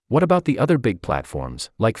What about the other big platforms,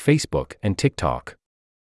 like Facebook and TikTok?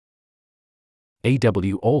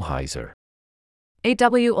 A.W. Olheiser.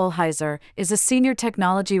 A.W. Olheiser is a senior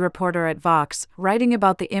technology reporter at Vox, writing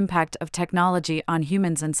about the impact of technology on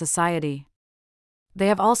humans and society. They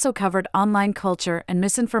have also covered online culture and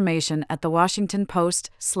misinformation at The Washington Post,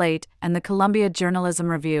 Slate, and the Columbia Journalism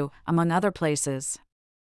Review, among other places.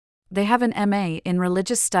 They have an M.A. in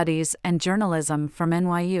Religious Studies and Journalism from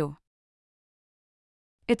NYU.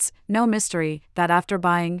 It's no mystery that after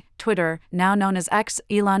buying Twitter, now known as X,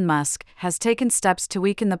 Elon Musk has taken steps to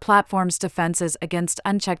weaken the platform's defenses against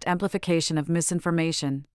unchecked amplification of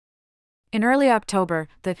misinformation. In early October,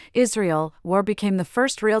 the Israel war became the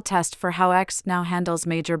first real test for how X now handles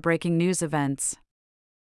major breaking news events.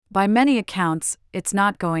 By many accounts, it's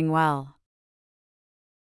not going well.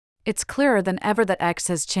 It's clearer than ever that X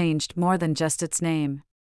has changed more than just its name.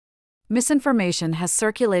 Misinformation has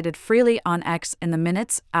circulated freely on X in the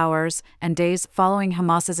minutes, hours, and days following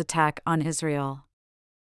Hamas's attack on Israel.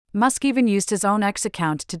 Musk even used his own X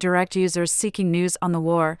account to direct users seeking news on the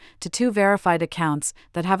war to two verified accounts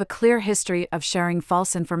that have a clear history of sharing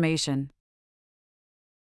false information.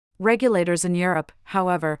 Regulators in Europe,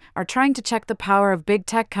 however, are trying to check the power of big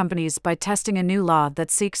tech companies by testing a new law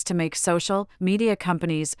that seeks to make social media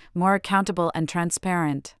companies more accountable and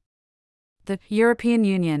transparent. The European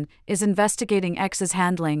Union is investigating X's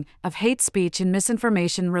handling of hate speech and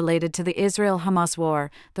misinformation related to the Israel-Hamas war,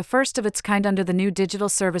 the first of its kind under the new Digital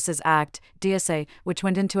Services Act, DSA, which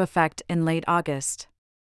went into effect in late August.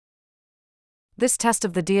 This test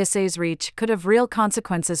of the DSA's reach could have real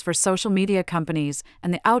consequences for social media companies,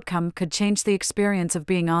 and the outcome could change the experience of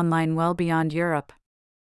being online well beyond Europe.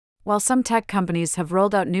 While some tech companies have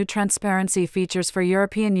rolled out new transparency features for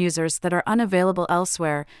European users that are unavailable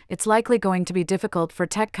elsewhere, it's likely going to be difficult for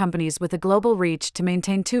tech companies with a global reach to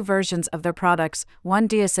maintain two versions of their products, one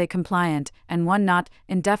DSA compliant and one not,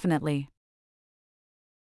 indefinitely.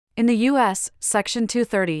 In the US, Section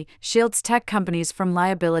 230 shields tech companies from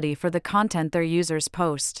liability for the content their users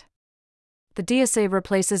post. The DSA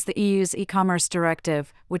replaces the EU's e-commerce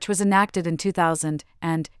directive, which was enacted in 2000,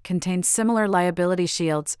 and contains similar liability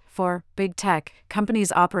shields for big tech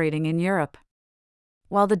companies operating in Europe.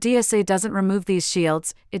 While the DSA doesn't remove these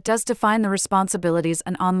shields, it does define the responsibilities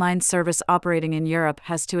an online service operating in Europe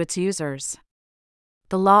has to its users.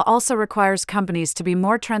 The law also requires companies to be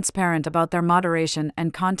more transparent about their moderation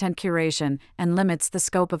and content curation, and limits the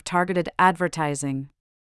scope of targeted advertising.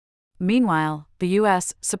 Meanwhile, the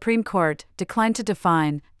U.S. Supreme Court declined to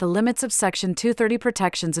define the limits of Section 230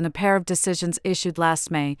 protections in a pair of decisions issued last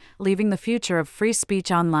May, leaving the future of free speech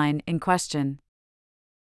online in question.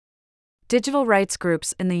 Digital rights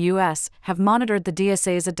groups in the U.S. have monitored the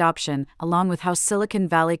DSA's adoption, along with how Silicon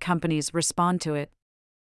Valley companies respond to it.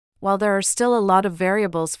 While there are still a lot of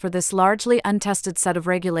variables for this largely untested set of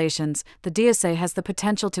regulations, the DSA has the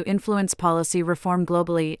potential to influence policy reform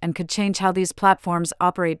globally and could change how these platforms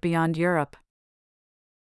operate beyond Europe.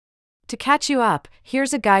 To catch you up,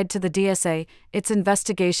 here's a guide to the DSA, its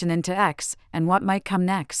investigation into X, and what might come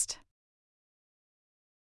next.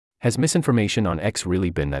 Has misinformation on X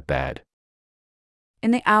really been that bad? In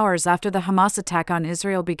the hours after the Hamas attack on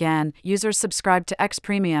Israel began, users subscribed to X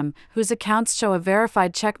Premium, whose accounts show a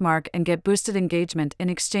verified checkmark and get boosted engagement in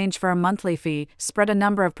exchange for a monthly fee, spread a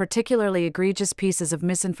number of particularly egregious pieces of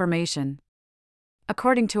misinformation.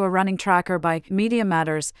 According to a running tracker by Media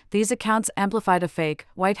Matters, these accounts amplified a fake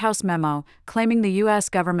White House memo claiming the U.S.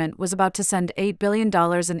 government was about to send $8 billion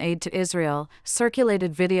in aid to Israel,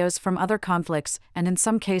 circulated videos from other conflicts, and in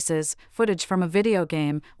some cases, footage from a video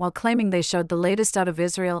game, while claiming they showed the latest out of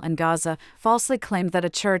Israel and Gaza, falsely claimed that a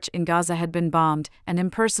church in Gaza had been bombed, and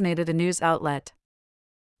impersonated a news outlet.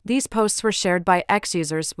 These posts were shared by X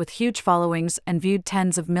users with huge followings and viewed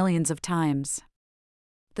tens of millions of times.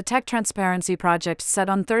 The Tech Transparency Project said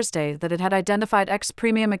on Thursday that it had identified X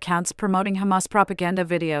Premium accounts promoting Hamas propaganda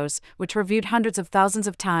videos, which were viewed hundreds of thousands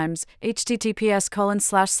of times.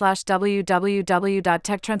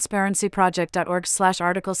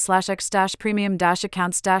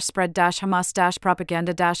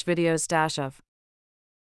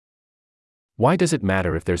 Why does it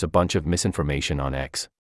matter if there's a bunch of misinformation on X?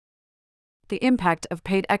 The impact of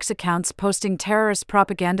paid X accounts posting terrorist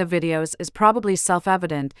propaganda videos is probably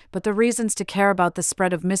self-evident, but the reasons to care about the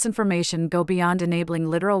spread of misinformation go beyond enabling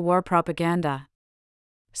literal war propaganda.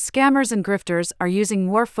 Scammers and grifters are using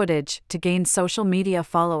war footage to gain social media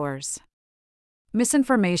followers.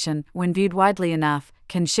 Misinformation, when viewed widely enough,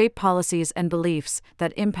 can shape policies and beliefs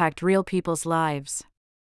that impact real people's lives.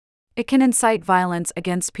 It can incite violence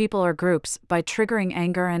against people or groups by triggering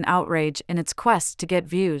anger and outrage in its quest to get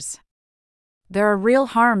views. There are real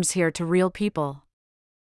harms here to real people.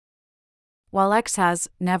 While X has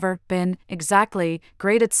never been exactly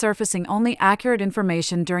great at surfacing only accurate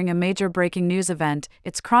information during a major breaking news event,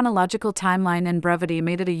 its chronological timeline and brevity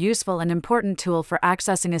made it a useful and important tool for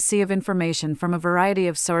accessing a sea of information from a variety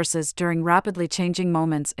of sources during rapidly changing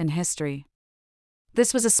moments in history.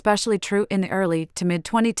 This was especially true in the early to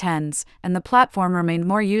mid-2010s, and the platform remained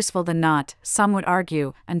more useful than not, some would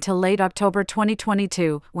argue, until late October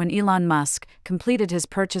 2022, when Elon Musk completed his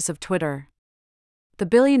purchase of Twitter. The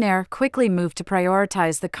billionaire quickly moved to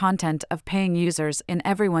prioritize the content of paying users in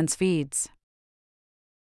everyone's feeds.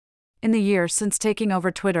 In the year since taking over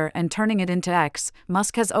Twitter and turning it into X,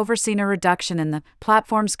 Musk has overseen a reduction in the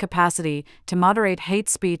platform's capacity to moderate hate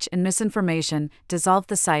speech and misinformation, dissolved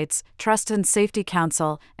the site's Trust and Safety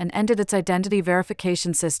Council, and ended its identity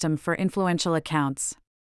verification system for influential accounts.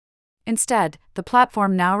 Instead, the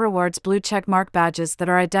platform now rewards blue checkmark badges that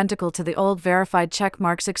are identical to the old verified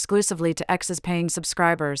checkmarks exclusively to X's paying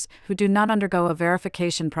subscribers, who do not undergo a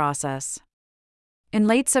verification process. In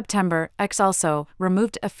late September, X also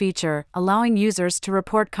removed a feature allowing users to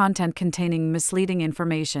report content containing misleading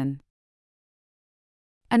information.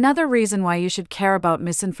 Another reason why you should care about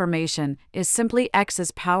misinformation is simply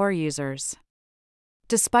X's power users.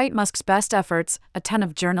 Despite Musk's best efforts, a ton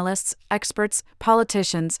of journalists, experts,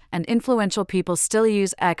 politicians, and influential people still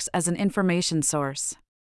use X as an information source.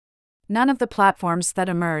 None of the platforms that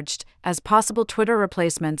emerged as possible Twitter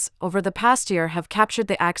replacements over the past year have captured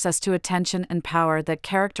the access to attention and power that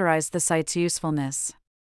characterize the site's usefulness.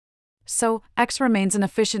 So, X remains an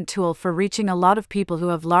efficient tool for reaching a lot of people who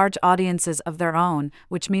have large audiences of their own,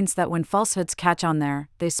 which means that when falsehoods catch on there,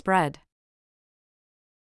 they spread.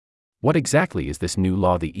 What exactly is this new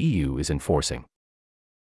law the EU is enforcing?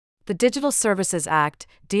 The Digital Services Act,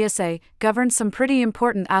 DSA, governs some pretty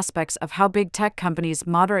important aspects of how big tech companies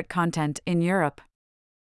moderate content in Europe.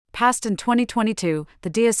 Passed in 2022, the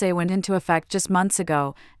DSA went into effect just months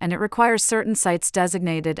ago, and it requires certain sites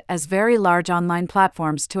designated as very large online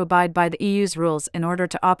platforms to abide by the EU's rules in order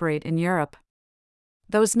to operate in Europe.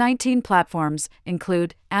 Those 19 platforms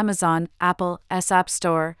include Amazon, Apple, App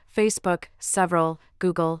Store, Facebook, several,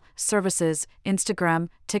 Google, services, Instagram,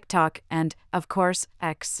 TikTok, and, of course,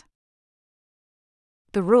 X.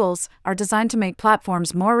 The rules are designed to make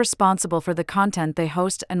platforms more responsible for the content they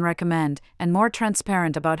host and recommend, and more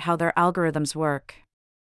transparent about how their algorithms work.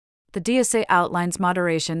 The DSA outlines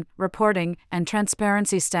moderation, reporting, and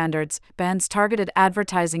transparency standards, bans targeted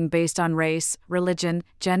advertising based on race, religion,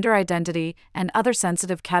 gender identity, and other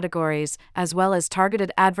sensitive categories, as well as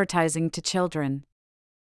targeted advertising to children.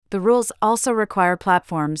 The rules also require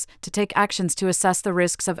platforms to take actions to assess the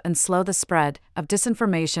risks of and slow the spread of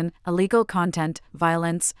disinformation, illegal content,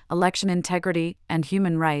 violence, election integrity, and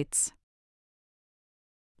human rights.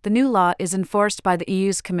 The new law is enforced by the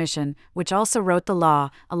EU's Commission, which also wrote the law,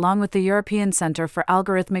 along with the European Centre for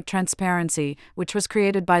Algorithmic Transparency, which was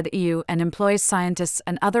created by the EU and employs scientists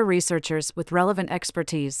and other researchers with relevant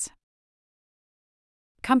expertise.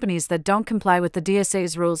 Companies that don't comply with the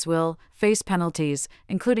DSA's rules will face penalties,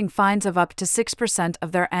 including fines of up to 6%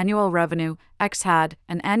 of their annual revenue. X had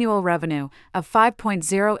an annual revenue of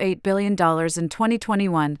 $5.08 billion in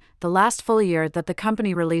 2021, the last full year that the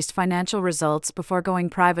company released financial results before going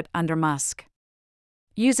private under Musk.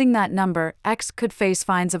 Using that number, X could face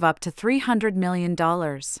fines of up to $300 million.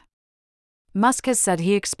 Musk has said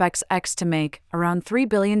he expects X to make around $3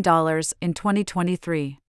 billion in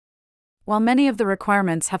 2023. While many of the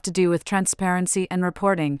requirements have to do with transparency and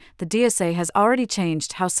reporting, the DSA has already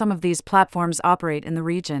changed how some of these platforms operate in the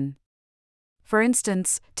region. For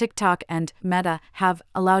instance, TikTok and Meta have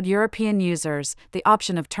allowed European users the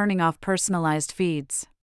option of turning off personalized feeds.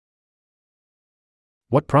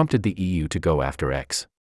 What prompted the EU to go after X?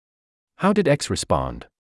 How did X respond?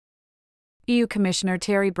 EU Commissioner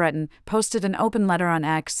Thierry Breton posted an open letter on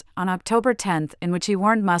X on October 10 in which he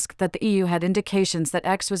warned Musk that the EU had indications that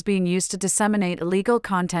X was being used to disseminate illegal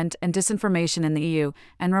content and disinformation in the EU,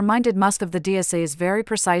 and reminded Musk of the DSA's very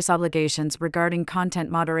precise obligations regarding content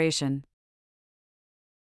moderation.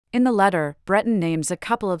 In the letter, Breton names a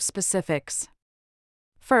couple of specifics.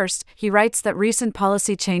 First, he writes that recent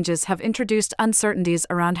policy changes have introduced uncertainties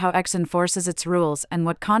around how X enforces its rules and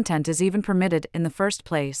what content is even permitted in the first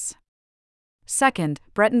place. Second,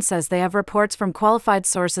 Breton says they have reports from qualified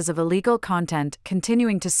sources of illegal content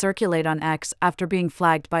continuing to circulate on X after being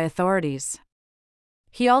flagged by authorities.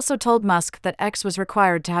 He also told Musk that X was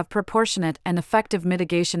required to have proportionate and effective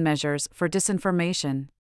mitigation measures for disinformation.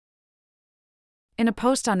 In a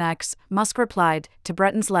post on X, Musk replied to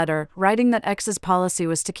Bretton's letter, writing that X's policy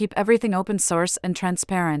was to keep everything open source and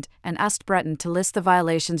transparent, and asked Bretton to list the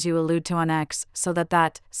violations you allude to on X so that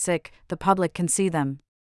the public can see them.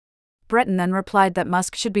 Bretton then replied that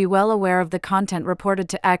Musk should be well aware of the content reported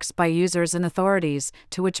to X by users and authorities,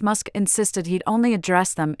 to which Musk insisted he'd only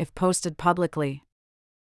address them if posted publicly.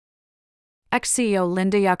 X-CEO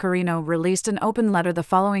Linda Yaccarino released an open letter the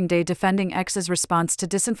following day defending X's response to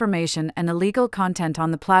disinformation and illegal content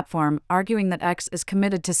on the platform, arguing that X is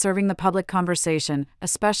committed to serving the public conversation,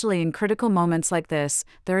 especially in critical moments like this.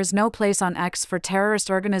 There is no place on X for terrorist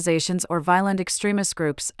organizations or violent extremist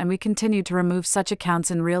groups, and we continue to remove such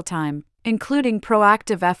accounts in real time, including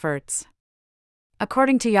proactive efforts.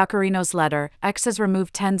 According to Yaccarino's letter, X has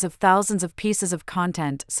removed tens of thousands of pieces of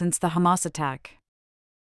content since the Hamas attack.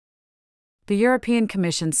 The European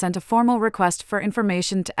Commission sent a formal request for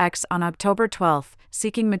information to X on October 12,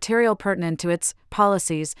 seeking material pertinent to its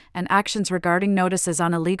policies and actions regarding notices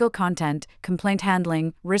on illegal content, complaint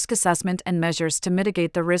handling, risk assessment, and measures to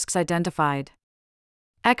mitigate the risks identified.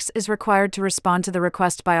 X is required to respond to the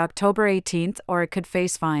request by October 18, or it could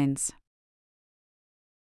face fines.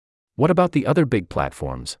 What about the other big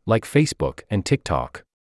platforms, like Facebook and TikTok?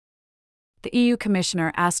 The EU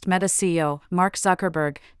Commissioner asked Meta CEO, Mark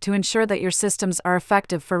Zuckerberg, to ensure that your systems are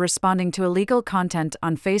effective for responding to illegal content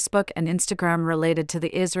on Facebook and Instagram related to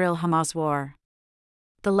the Israel-Hamas war.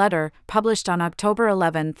 The letter, published on October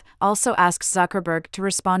 11, also asks Zuckerberg to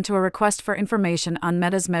respond to a request for information on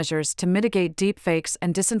Meta's measures to mitigate deepfakes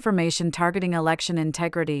and disinformation targeting election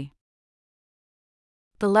integrity.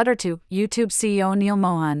 The letter to YouTube CEO Neil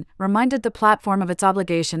Mohan reminded the platform of its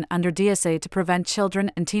obligation under DSA to prevent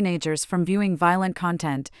children and teenagers from viewing violent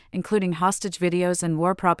content, including hostage videos and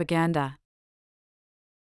war propaganda.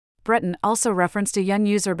 Bretton also referenced a young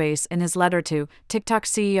user base in his letter to TikTok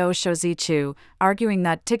CEO Shou Chu, arguing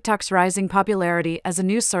that TikTok's rising popularity as a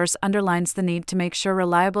news source underlines the need to make sure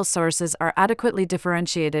reliable sources are adequately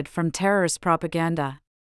differentiated from terrorist propaganda.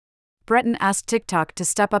 Bretton asked TikTok to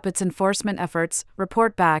step up its enforcement efforts,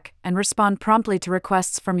 report back, and respond promptly to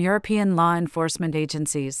requests from European law enforcement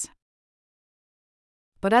agencies.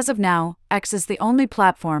 But as of now, X is the only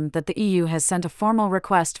platform that the EU has sent a formal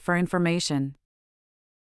request for information.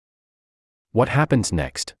 What happens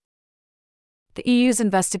next? The EU's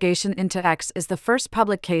investigation into X is the first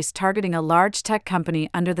public case targeting a large tech company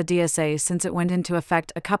under the DSA since it went into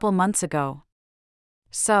effect a couple months ago.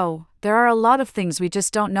 So, there are a lot of things we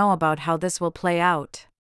just don't know about how this will play out.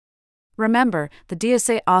 Remember, the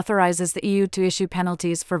DSA authorizes the EU to issue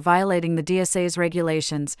penalties for violating the DSA's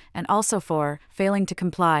regulations and also for failing to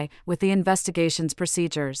comply with the investigation's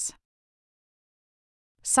procedures.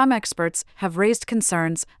 Some experts have raised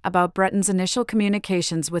concerns about Bretton's initial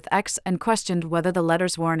communications with X and questioned whether the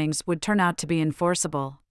letter's warnings would turn out to be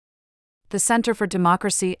enforceable. The Center for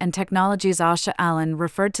Democracy and Technology's Asha Allen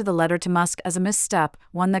referred to the letter to Musk as a misstep,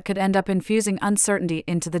 one that could end up infusing uncertainty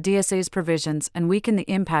into the DSA's provisions and weaken the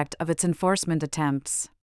impact of its enforcement attempts.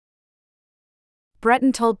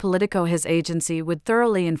 Bretton told Politico his agency would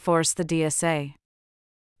thoroughly enforce the DSA.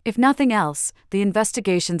 If nothing else, the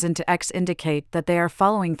investigations into X indicate that they are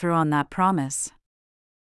following through on that promise.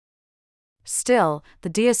 Still, the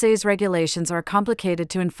DSA's regulations are complicated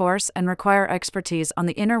to enforce and require expertise on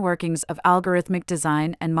the inner workings of algorithmic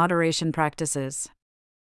design and moderation practices.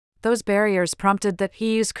 Those barriers prompted the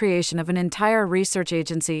EU's creation of an entire research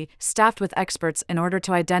agency staffed with experts in order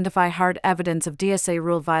to identify hard evidence of DSA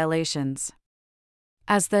rule violations.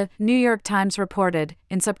 As the New York Times reported,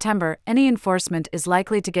 in September, any enforcement is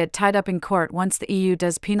likely to get tied up in court once the EU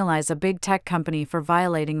does penalize a big tech company for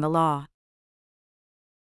violating the law.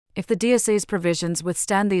 If the DSA's provisions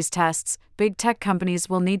withstand these tests, big tech companies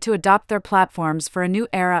will need to adopt their platforms for a new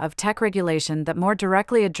era of tech regulation that more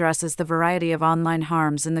directly addresses the variety of online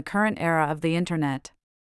harms in the current era of the Internet.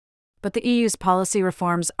 But the EU's policy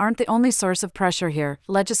reforms aren't the only source of pressure here.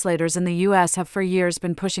 Legislators in the US have for years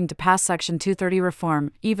been pushing to pass Section 230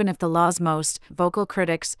 reform, even if the law's most vocal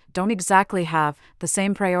critics don't exactly have the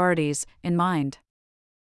same priorities in mind.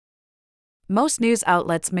 Most news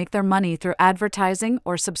outlets make their money through advertising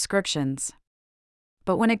or subscriptions.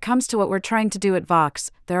 But when it comes to what we're trying to do at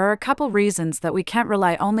Vox, there are a couple reasons that we can't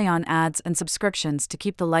rely only on ads and subscriptions to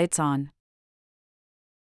keep the lights on.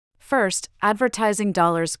 First, advertising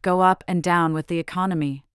dollars go up and down with the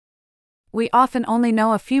economy. We often only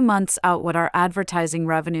know a few months out what our advertising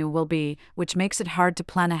revenue will be, which makes it hard to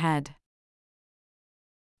plan ahead.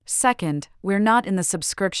 Second, we're not in the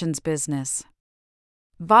subscriptions business.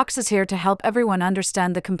 Vox is here to help everyone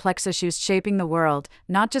understand the complex issues shaping the world,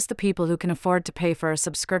 not just the people who can afford to pay for a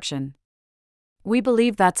subscription. We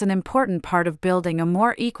believe that's an important part of building a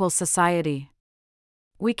more equal society.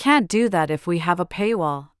 We can't do that if we have a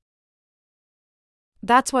paywall.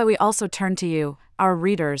 That's why we also turn to you, our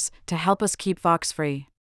readers, to help us keep Vox free.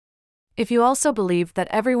 If you also believe that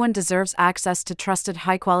everyone deserves access to trusted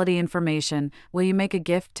high-quality information, will you make a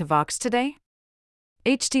gift to Vox today?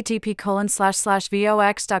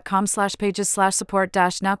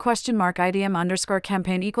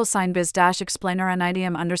 http://vox.com/pages/support-now?IDM_campaign =sign biz-explainer and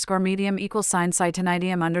IDM_medium=site and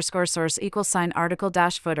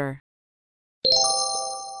IDM_source=article-footer